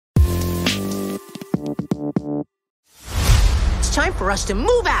It's time for us to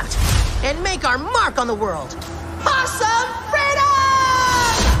move out and make our mark on the world. Awesome freedom!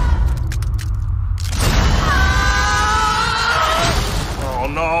 Oh,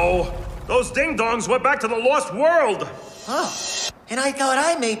 no. Those ding-dongs went back to the lost world. Oh, and I thought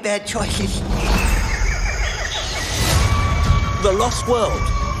I made bad choices. The Lost World.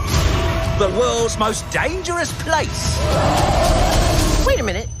 The world's most dangerous place. Wait a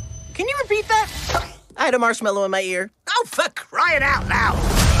minute. Can you repeat that? I had a marshmallow in my ear. Oh, for crying out loud.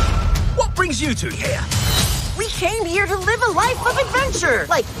 What brings you two here? We came here to live a life of adventure,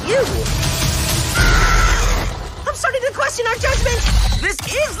 like you. I'm starting to question our judgment. This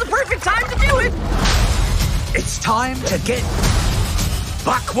is the perfect time to do it. It's time to get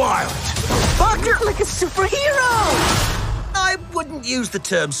buck wild. You're like a superhero. I wouldn't use the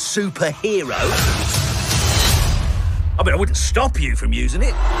term superhero. I mean, I wouldn't stop you from using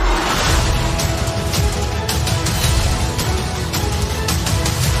it.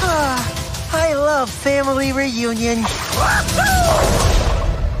 I love family reunions.